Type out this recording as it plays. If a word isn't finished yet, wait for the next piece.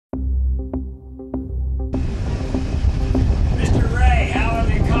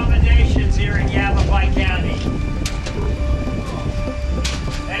here in Yavapai County.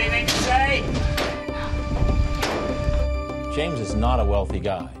 Anything to say? James is not a wealthy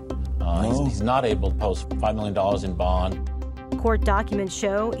guy. He's not able to post $5 million in bond. Court documents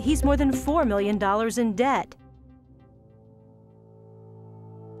show he's more than $4 million in debt.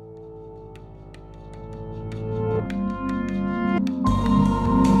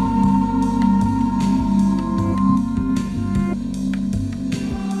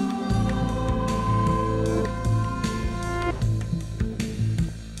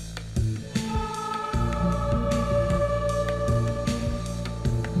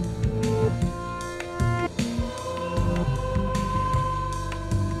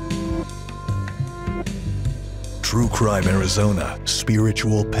 True Crime Arizona,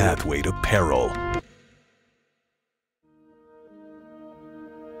 Spiritual Pathway to Peril.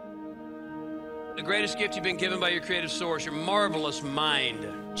 The greatest gift you've been given by your creative source, your marvelous mind.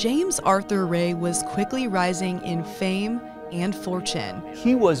 James Arthur Ray was quickly rising in fame and fortune.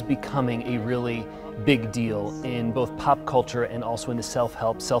 He was becoming a really big deal in both pop culture and also in the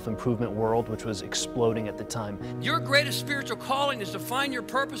self-help, self-improvement world, which was exploding at the time. Your greatest spiritual calling is to find your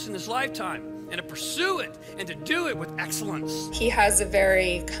purpose in this lifetime and to pursue it and to do it with excellence. He has a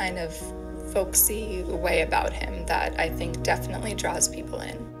very kind of folksy way about him that I think definitely draws people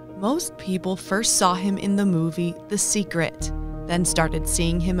in. Most people first saw him in the movie The Secret, then started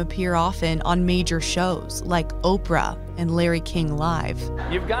seeing him appear often on major shows like Oprah and Larry King Live.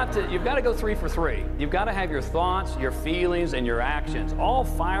 You've got to go 3 for 3. You've got to have your thoughts, your feelings, and your actions all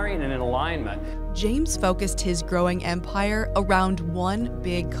firing and in alignment. James focused his growing empire around one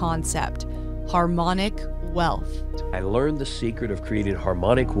big concept: harmonic wealth. I learned the secret of creating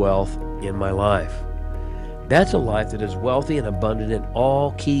harmonic wealth in my life. That's a life that is wealthy and abundant in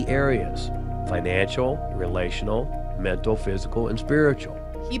all key areas: financial, relational, mental, physical, and spiritual.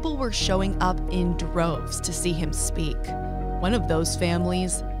 People were showing up in droves to see him speak. One of those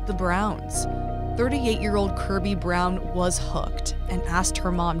families, the Browns. 38-year-old Kirby Brown was hooked and asked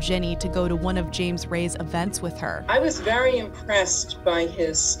her mom, Jenny, to go to one of James Ray's events with her. I was very impressed by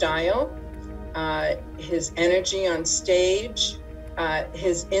his style, his energy on stage,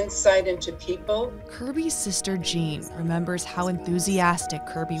 his insight into people. Kirby's sister Jean remembers how enthusiastic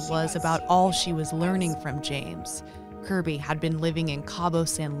Kirby was about all she was learning from James. Kirby had been living in Cabo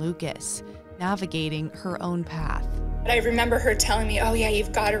San Lucas, navigating her own path. I remember her telling me, oh yeah,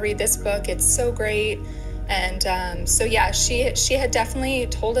 you've got to read this book, it's so great. And so yeah, she had definitely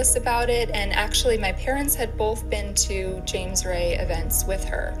told us about it, and actually my parents had both been to James Ray events with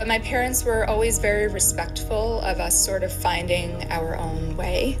her. But my parents were always very respectful of us sort of finding our own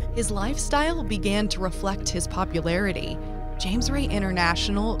way. His lifestyle began to reflect his popularity. James Ray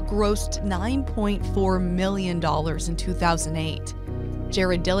International grossed $9.4 million in 2008.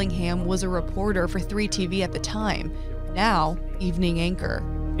 Jared Dillingham was a reporter for 3TV at the time, now evening anchor.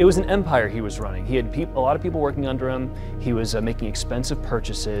 It was an empire he was running. He had a lot of people working under him. He was making expensive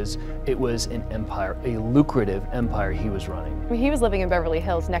purchases. It was an empire, a lucrative empire he was running. I mean, he was living in Beverly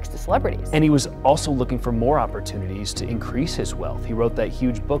Hills next to celebrities. And he was also looking for more opportunities to increase his wealth. He wrote that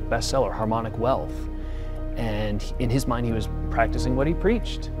huge book, bestseller, Harmonic Wealth. And in his mind, he was practicing what he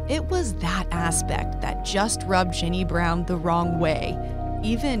preached. It was that aspect that just rubbed Jenny Brown the wrong way,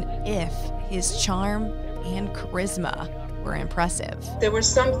 even if his charm and charisma were impressive. There were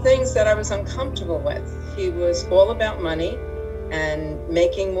some things that I was uncomfortable with. He was all about money and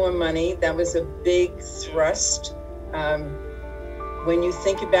making more money. That was a big thrust. When you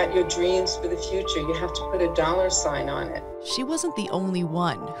think about your dreams for the future, you have to put a dollar sign on it. She wasn't the only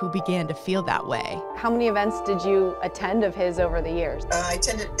one who began to feel that way. How many events did you attend of his over the years? I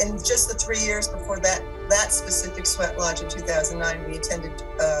attended, in just the 3 years before that specific sweat lodge in 2009, we attended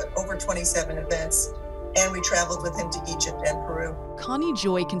over 27 events, and we traveled with him to Egypt and Peru. Connie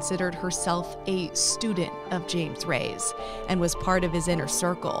Joy considered herself a student of James Ray's and was part of his inner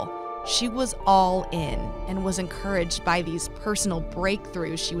circle. She was all in and was encouraged by these personal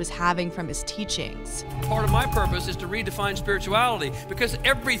breakthroughs she was having from his teachings. Part of my purpose is to redefine spirituality because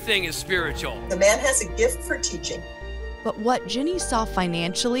everything is spiritual. The man has a gift for teaching. But what Jenny saw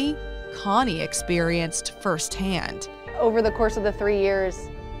financially, Connie experienced firsthand. Over the course of the 3 years,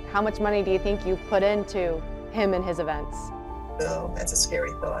 how much money do you think you put into him and his events? Oh, that's a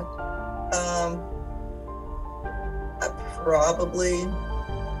scary thought. Probably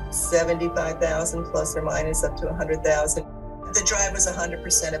 75,000 plus or minus up to 100,000. The drive was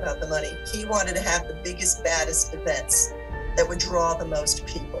 100% about the money. He wanted to have the biggest, baddest events that would draw the most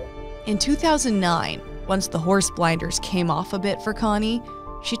people. In 2009, once the horse blinders came off a bit for Connie,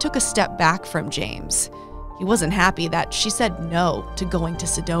 she took a step back from James. He wasn't happy that she said no to going to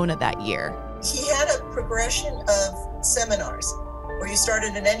Sedona that year. He had a progression of seminars where you start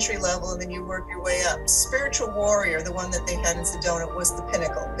at an entry level and then you work your way up. Spiritual Warrior, the one that they had in Sedona, was the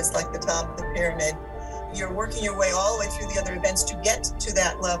pinnacle. It's like the top of the pyramid. You're working your way all the way through the other events to get to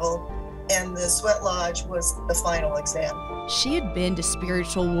that level, and the Sweat Lodge was the final exam. She had been to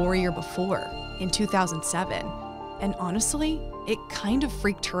Spiritual Warrior before, in 2007, and honestly, it kind of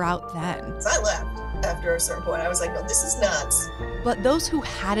freaked her out then. So I left after a certain point. I was like, no, this is nuts. But those who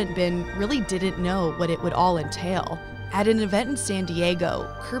hadn't been really didn't know what it would all entail. At an event in San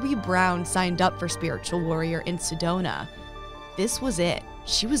Diego, Kirby Brown signed up for Spiritual Warrior in Sedona. This was it.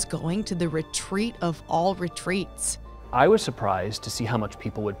 She was going to the retreat of all retreats. I was surprised to see how much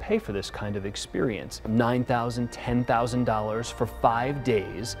people would pay for this kind of experience. $9,000, $10,000 for 5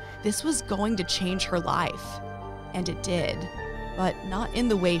 days. This was going to change her life, and it did, but not in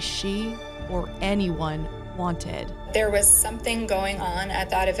the way she or anyone wanted. There was something going on at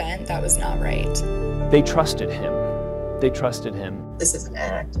that event that was not right. They trusted him. They trusted him. This is an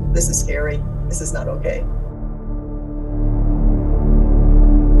act. This is scary. This is not okay.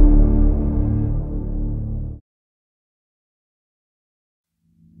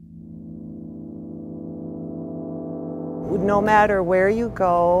 No matter where you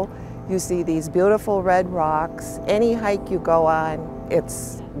go, you see these beautiful red rocks. Any hike you go on,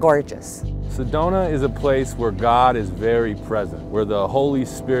 it's gorgeous. Sedona is a place where God is very present, where the Holy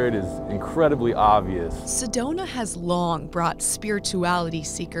Spirit is incredibly obvious. Sedona has long brought spirituality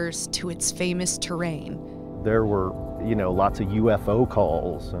seekers to its famous terrain. There were, lots of UFO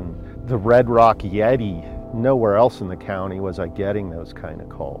calls, and the Red Rock Yeti. Nowhere else in the county was I getting those kind of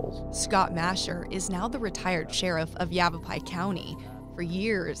calls. Scott Masher is now the retired sheriff of Yavapai County. For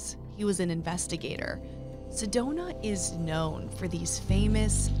years, he was an investigator. Sedona is known for these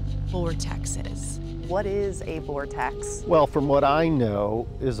famous vortexes. What is a vortex? Well, from what I know,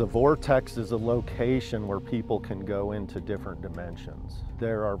 a vortex is a location where people can go into different dimensions.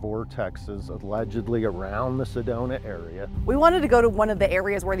 There are vortexes allegedly around the Sedona area. We wanted to go to one of the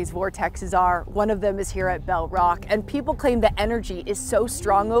areas where these vortexes are. One of them is here at Bell Rock, and people claim the energy is so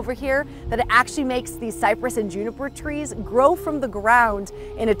strong over here that it actually makes these cypress and juniper trees grow from the ground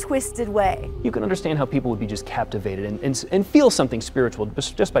in a twisted way. You can understand how people would be just captivated and feel something spiritual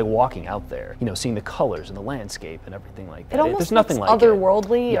just by walking out there, seeing the colors and the landscape and everything like that. It almost There's nothing looks like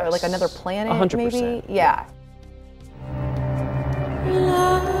otherworldly, Yes. or like another planet, 100%. maybe? Yeah.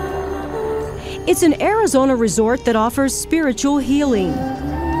 It's an Arizona resort that offers spiritual healing.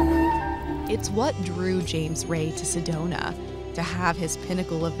 It's what drew James Ray to Sedona, to have his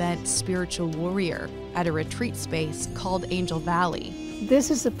pinnacle event, Spiritual Warrior, at a retreat space called Angel Valley.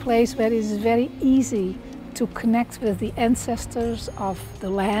 This is a place where it is very easy to connect with the ancestors of the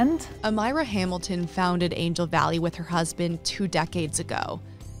land. Amira Hamilton founded Angel Valley with her husband 2 decades ago.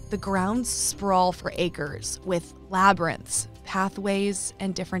 The grounds sprawl for acres with labyrinths, pathways,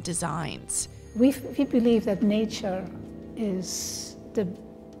 and different designs. We believe that nature is the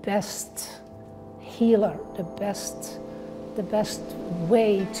best healer, the best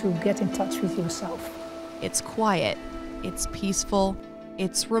way to get in touch with yourself. It's quiet, it's peaceful,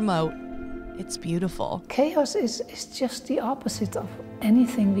 it's remote, it's beautiful. Chaos is just the opposite of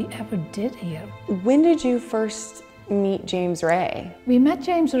anything we ever did here. When did you first meet James Ray? We met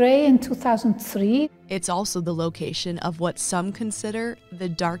James Ray in 2003. It's also the location of what some consider the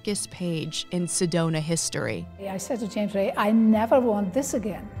darkest page in Sedona history. I said to James Ray, I never want this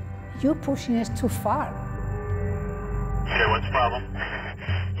again. You're pushing us too far. Okay, what's the problem?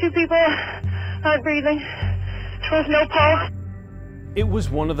 2 people aren't breathing. There was no pulse. It was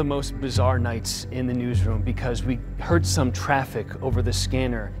one of the most bizarre nights in the newsroom because we heard some traffic over the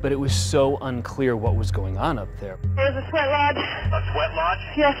scanner, but it was so unclear what was going on up there. There's a sweat lodge. A sweat lodge?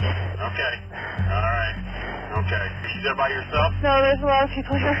 Yes. Okay. All right. Okay. Are you there by yourself? No, there's a lot of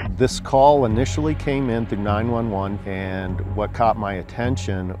people here. This call initially came in through 911, and what caught my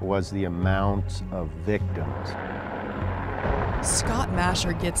attention was the amount of victims. Scott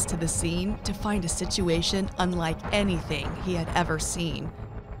Masher gets to the scene to find a situation unlike anything he had ever seen.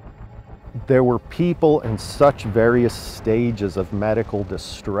 There were people in such various stages of medical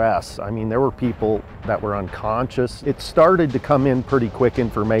distress. I mean, there were people that were unconscious. It started to come in pretty quick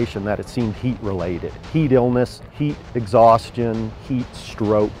information that it seemed heat related. Heat illness, heat exhaustion, heat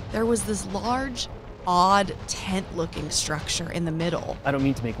stroke. There was this large, odd tent-looking structure in the middle. I don't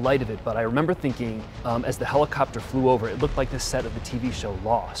mean to make light of it, but I remember thinking as the helicopter flew over, it looked like the set of the TV show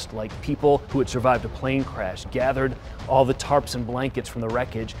Lost, like people who had survived a plane crash gathered all the tarps and blankets from the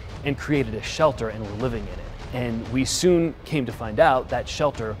wreckage and created a shelter and were living in it. And we soon came to find out that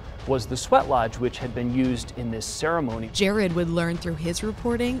shelter was the sweat lodge which had been used in this ceremony. Jared would learn through his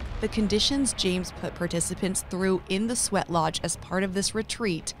reporting the conditions James put participants through in the sweat lodge as part of this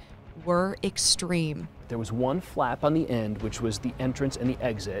retreat were extreme. There was one flap on the end, which was the entrance and the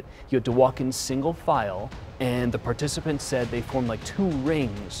exit. You had to walk in single file, and the participants said they formed like 2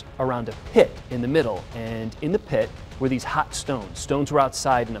 rings around a pit in the middle. And in the pit were these hot stones. Stones were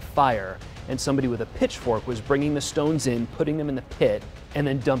outside in a fire, and somebody with a pitchfork was bringing the stones in, putting them in the pit, and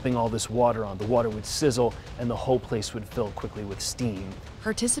then dumping all this water on. The water would sizzle, and the whole place would fill quickly with steam.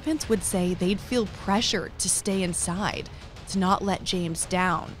 Participants would say they'd feel pressured to stay inside, to not let James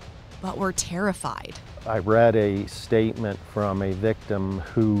down, but were terrified. I read a statement from a victim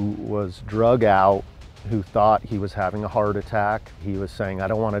who was drug out, who thought he was having a heart attack. He was saying, "I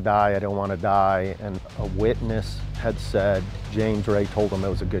don't want to die, I don't want to die." And a witness had said, James Ray told him it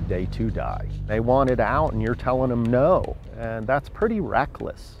was a good day to die. They wanted out and you're telling them no. And that's pretty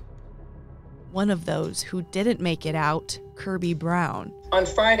reckless. One of those who didn't make it out, Kirby Brown. On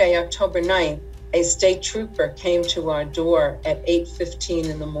Friday, October 9th, a state trooper came to our door at 8:15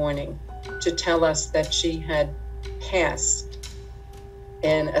 in the morning to tell us that she had passed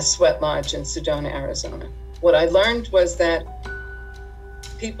in a sweat lodge in Sedona, Arizona. What I learned was that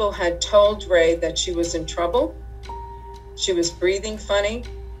people had told Ray that she was in trouble, she was breathing funny,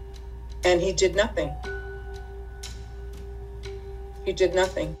 and he did nothing. He did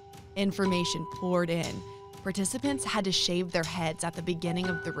nothing. Information poured in. Participants had to shave their heads at the beginning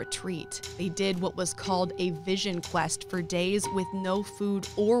of the retreat. They did what was called a vision quest for days with no food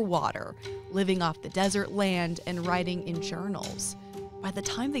or water, living off the desert land and writing in journals. By the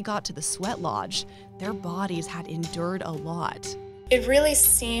time they got to the sweat lodge, their bodies had endured a lot. It really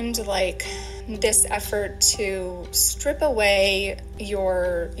seemed like this effort to strip away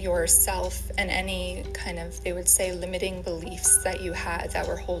yourself and any kind of, they would say, limiting beliefs that you had that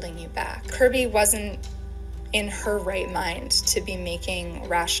were holding you back. Kirby wasn't in her right mind to be making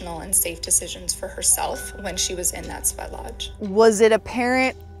rational and safe decisions for herself when she was in that sweat lodge. Was it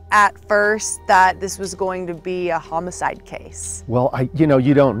apparent at first that this was going to be a homicide case? Well,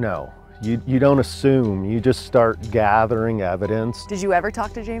 you don't know. You don't assume, you just start gathering evidence. Did you ever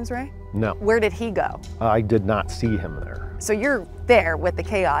talk to James Ray? No. Where did he go? I did not see him there. So you're there with the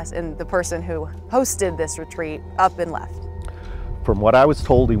chaos, and the person who hosted this retreat up and left. From what I was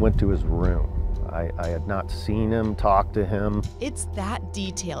told, he went to his room. I had not seen him, talked to him. It's that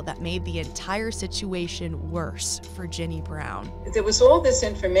detail that made the entire situation worse for Jenny Brown. There was all this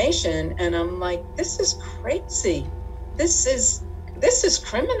information, and I'm like, this is crazy. This is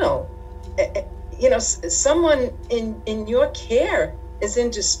criminal. You know, someone in your care is in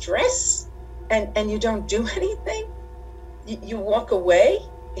distress, and you don't do anything. You walk away.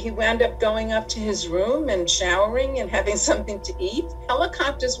 He wound up going up to his room and showering and having something to eat.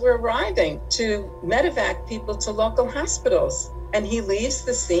 Helicopters were arriving to medevac people to local hospitals, and he leaves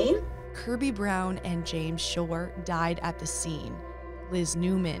the scene. Kirby Brown and James Shore died at the scene. Liz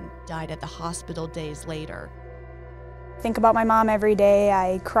Newman died at the hospital days later. I think about my mom every day.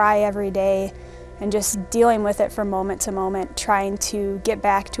 I cry every day, and just dealing with it from moment to moment, trying to get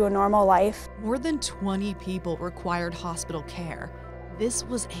back to a normal life. More than 20 people required hospital care. This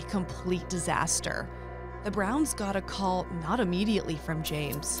was a complete disaster. The Browns got a call not immediately from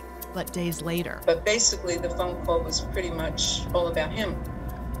James, but days later. But basically the phone call was pretty much all about him,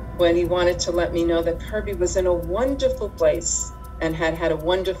 when he wanted to let me know that Kirby was in a wonderful place and had had a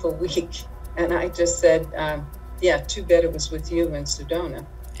wonderful week. And I just said, yeah, too bad it was with you in Sedona.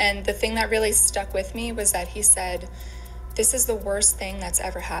 And the thing that really stuck with me was that he said, "This is the worst thing that's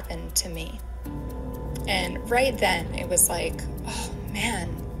ever happened to me." And right then it was like, oh man,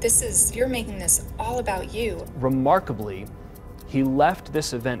 you're making this all about you. Remarkably, he left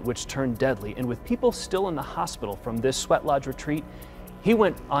this event which turned deadly, and with people still in the hospital from this sweat lodge retreat, he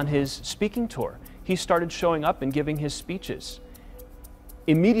went on his speaking tour. He started showing up and giving his speeches.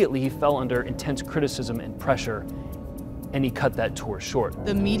 Immediately, he fell under intense criticism and pressure, and he cut that tour short.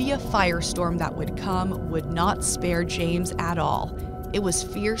 The media firestorm that would come would not spare James at all. It was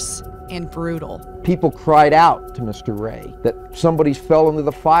fierce and brutal. People cried out to Mr. Ray that somebody's fell into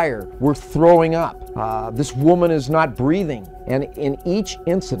the fire. We're throwing up. This woman is not breathing. And in each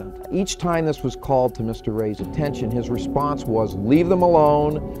incident, each time this was called to Mr. Ray's attention, his response was, leave them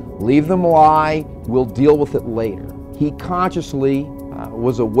alone, leave them lie, we'll deal with it later. He consciously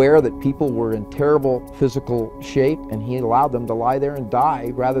was aware that people were in terrible physical shape, and he allowed them to lie there and die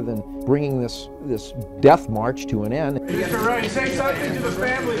rather than bringing this death march to an end. Mr. Ray, say something to the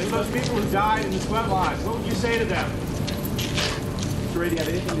families of those people who died in the sweat lodge. What would you say to them? Mr. Ray, do you have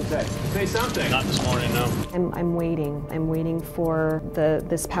anything to say? Say something. Not this morning, no. I'm waiting. I'm waiting for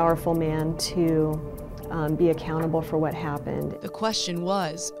this powerful man to be accountable for what happened. The question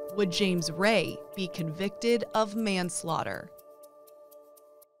was, would James Ray be convicted of manslaughter?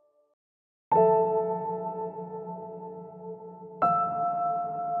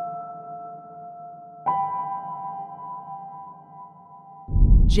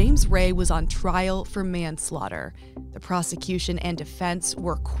 James Ray was on trial for manslaughter. The prosecution and defense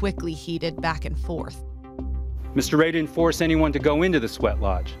were quickly heated back and forth. Mr. Ray didn't force anyone to go into the sweat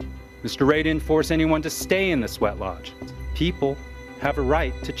lodge. Mr. Ray didn't force anyone to stay in the sweat lodge. People have a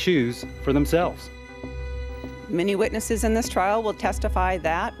right to choose for themselves. Many witnesses in this trial will testify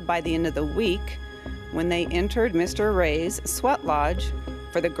that by the end of the week, when they entered Mr. Ray's sweat lodge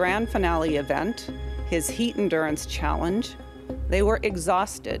for the grand finale event, his heat endurance challenge, they were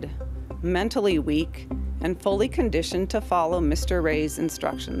exhausted, mentally weak, and fully conditioned to follow Mr. Ray's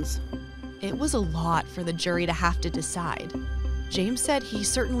instructions. It was a lot for the jury to have to decide. James said he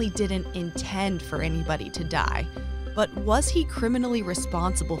certainly didn't intend for anybody to die, but was he criminally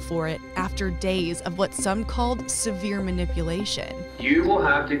responsible for it after days of what some called severe manipulation? You will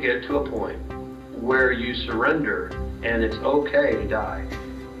have to get to a point where you surrender and it's okay to die.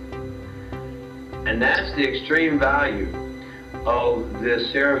 And that's the extreme value of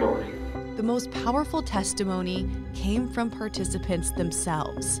this ceremony. The most powerful testimony came from participants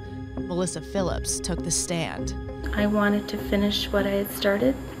themselves. Melissa Phillips took the stand. I wanted to finish what I had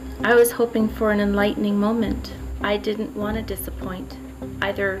started. I was hoping for an enlightening moment. I didn't want to disappoint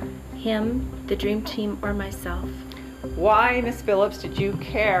either him, the dream team, or myself. Why, Miss Phillips, did you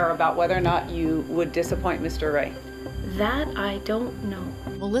care about whether or not you would disappoint Mr. Ray? That I don't know.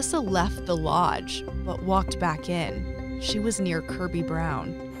 Melissa left the lodge, but walked back in. She was near Kirby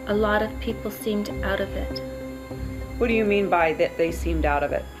Brown. A lot of people seemed out of it. What do you mean by that they seemed out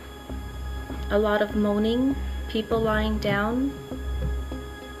of it? A lot of moaning, people lying down,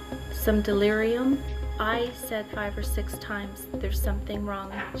 some delirium. I said 5 or 6 times, there's something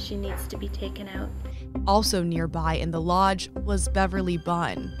wrong, she needs to be taken out. Also nearby in the lodge was Beverly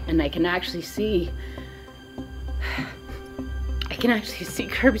Bunn. And I can actually see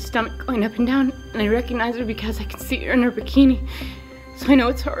Kirby's stomach going up and down, and I recognize her because I can see her in her bikini, so I know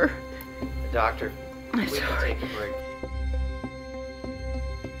it's her. Doctor, I'm sorry. Take a break.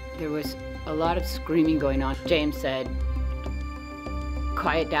 There was a lot of screaming going on. James said,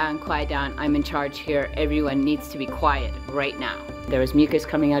 quiet down, I'm in charge here. Everyone needs to be quiet right now. There was mucus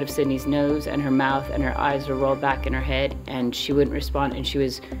coming out of Sydney's nose and her mouth, and her eyes were rolled back in her head, and she wouldn't respond, and she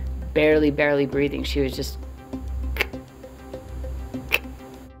was barely breathing. She was just...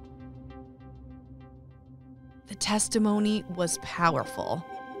 The testimony was powerful,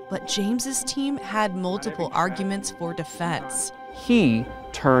 but James's team had multiple arguments for defense. He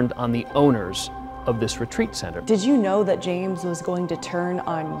turned on the owners of this retreat center. Did you know that James was going to turn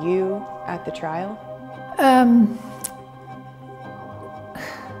on you at the trial?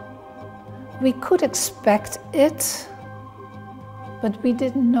 We could expect it, but we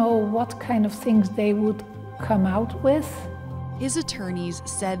didn't know what kind of things they would come out with. His attorneys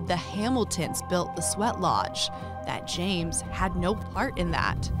said the Hamiltons built the sweat lodge, that James had no part in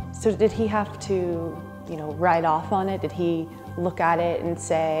that. So did he have to, write off on it? Did he look at it and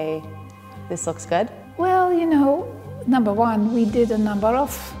say, this looks good? Well, number one, we did a number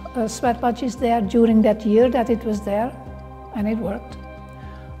of sweat lodges there during that year that it was there, and it worked.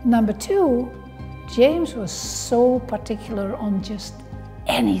 Number two, James was so particular on just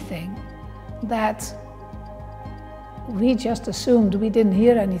anything that we just assumed we didn't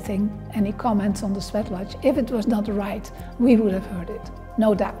hear anything, any comments on the sweat lodge. If it was not right, we would have heard it,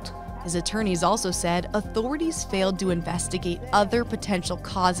 no doubt. His attorneys also said authorities failed to investigate other potential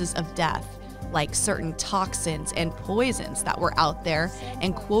causes of death, like certain toxins and poisons that were out there,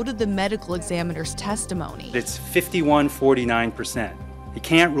 and quoted the medical examiner's testimony. It's 51-49%. You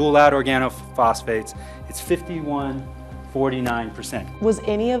can't rule out organophosphates. It's 51-49%. Was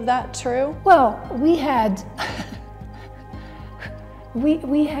any of that true? Well, we had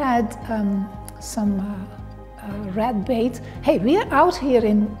we had some rat bait. Hey, we are out here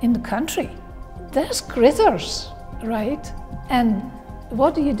in the country. There's critters, right? And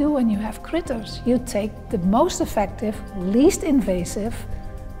what do you do when you have critters? You take the most effective, least invasive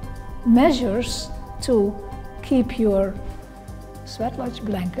measures to keep your sweat lodge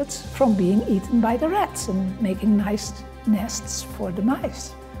blankets from being eaten by the rats and making nice nests for the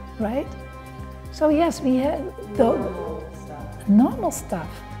mice, right? So yes, we had the normal stuff.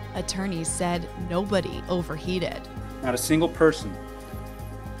 Attorneys said nobody overheated. Not a single person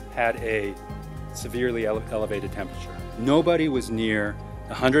had a severely elevated temperature. nobody was near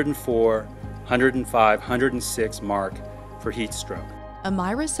the 104, 105, 106 mark for heat stroke.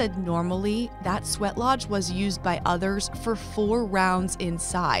 Amira said normally that sweat lodge was used by others for 4 rounds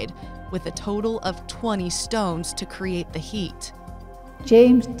inside, with a total of 20 stones to create the heat.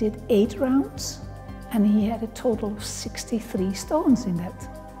 James did 8 rounds, and he had a total of 63 stones in that.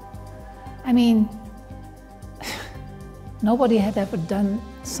 I mean, nobody had ever done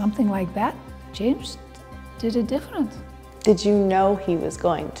something like that. James did it different. Did you know he was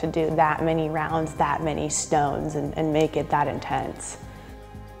going to do that many rounds, that many stones, and make it that intense?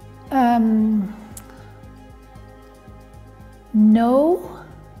 No.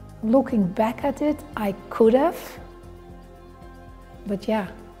 Looking back at it, I could have. But yeah,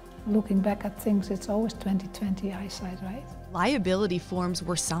 looking back at things, it's always 20/20 eyesight, right? Liability forms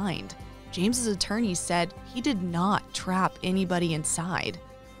were signed. James's attorney said he did not trap anybody inside.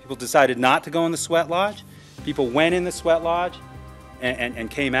 People decided not to go in the sweat lodge. People went in the sweat lodge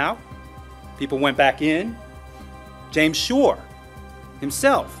and came out. People went back in. James Shore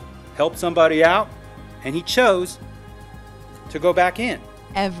himself helped somebody out, and he chose to go back in.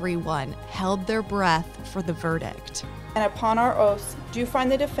 Everyone held their breath for the verdict. And upon our oaths, do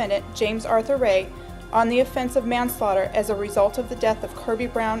find the defendant, James Arthur Ray, on the offense of manslaughter as a result of the death of Kirby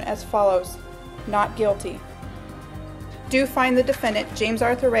Brown as follows: not guilty. Do find the defendant, James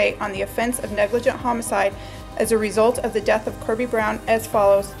Arthur Ray, on the offense of negligent homicide as a result of the death of Kirby Brown as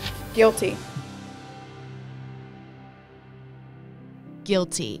follows: guilty.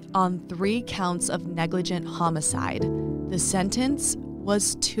 Guilty on 3 counts of negligent homicide. The sentence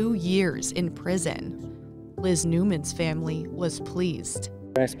was 2 years in prison. Liz Newman's family was pleased.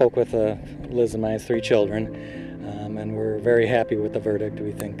 I spoke with Liz and my 3 children, and we're very happy with the verdict.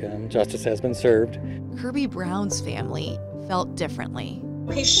 We think justice has been served. Kirby Brown's family felt differently.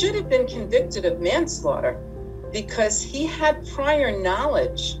 He should have been convicted of manslaughter because he had prior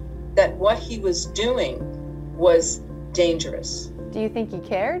knowledge that what he was doing was dangerous. Do you think he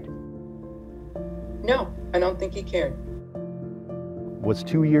cared? No, I don't think he cared. Was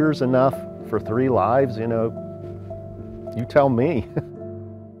 2 years enough for 3 lives? You know, you tell me.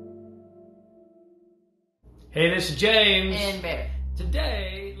 Hey, this is James. And Bear.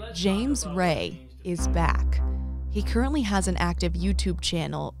 Today, James Ray is back. He currently has an active YouTube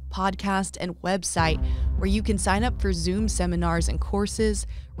channel, podcast, and website where you can sign up for Zoom seminars and courses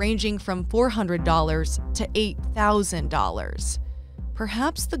ranging from $400 to $8,000.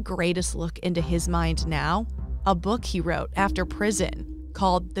 Perhaps the greatest look into his mind now, a book he wrote after prison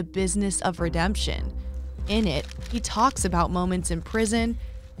called The Business of Redemption. In it, he talks about moments in prison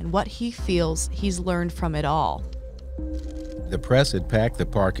and what he feels he's learned from it all. The press had packed the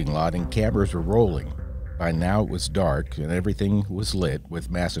parking lot and cameras were rolling. By now it was dark and everything was lit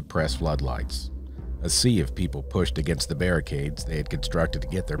with massive press floodlights. A sea of people pushed against the barricades they had constructed to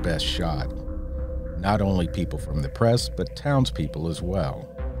get their best shot. Not only people from the press, but townspeople as well.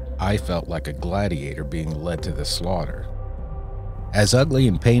 I felt like a gladiator being led to the slaughter. As ugly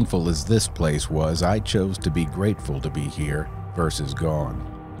and painful as this place was, I chose to be grateful to be here versus gone.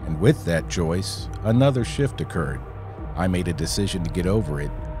 And with that choice, another shift occurred. I made a decision to get over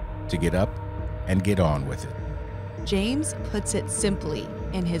it, to get up and get on with it. James puts it simply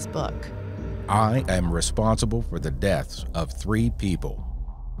in his book. I am responsible for the deaths of 3 people.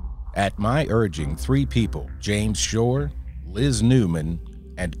 At my urging, 3 people, James Shore, Liz Newman,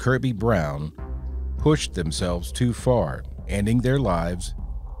 and Kirby Brown, pushed themselves too far, ending their lives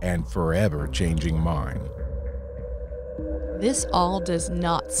and forever changing mine. This all does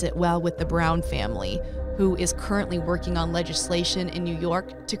not sit well with the Brown family, who is currently working on legislation in New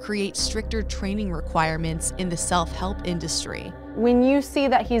York to create stricter training requirements in the self-help industry. When you see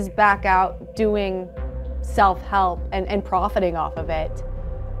that he's back out doing self-help and profiting off of it,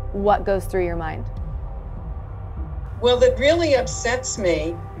 what goes through your mind? Well, it really upsets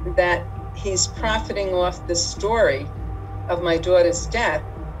me that he's profiting off the story of my daughter's death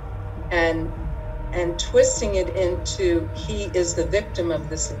and twisting it into he is the victim of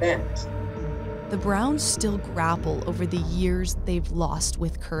this event. The Browns still grapple over the years they've lost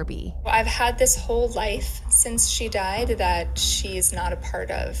with Kirby. I've had this whole life since she died that she's not a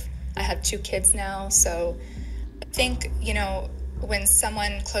part of. I have 2 kids now, so I think, you know, when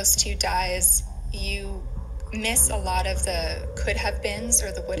someone close to you dies, you miss a lot of the could have beens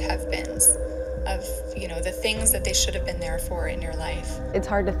or the would have beens of, you know, the things that they should have been there for in your life. It's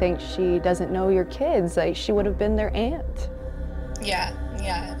hard to think she doesn't know your kids. Like, she would have been their aunt.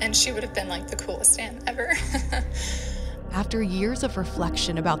 Yeah, and she would have been like the coolest aunt ever. After years of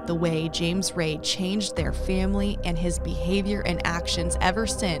reflection about the way James Ray changed their family and his behavior and actions ever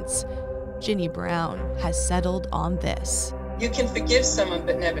since, Ginny Brown has settled on this. You can forgive someone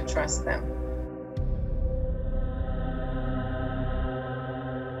but never trust them.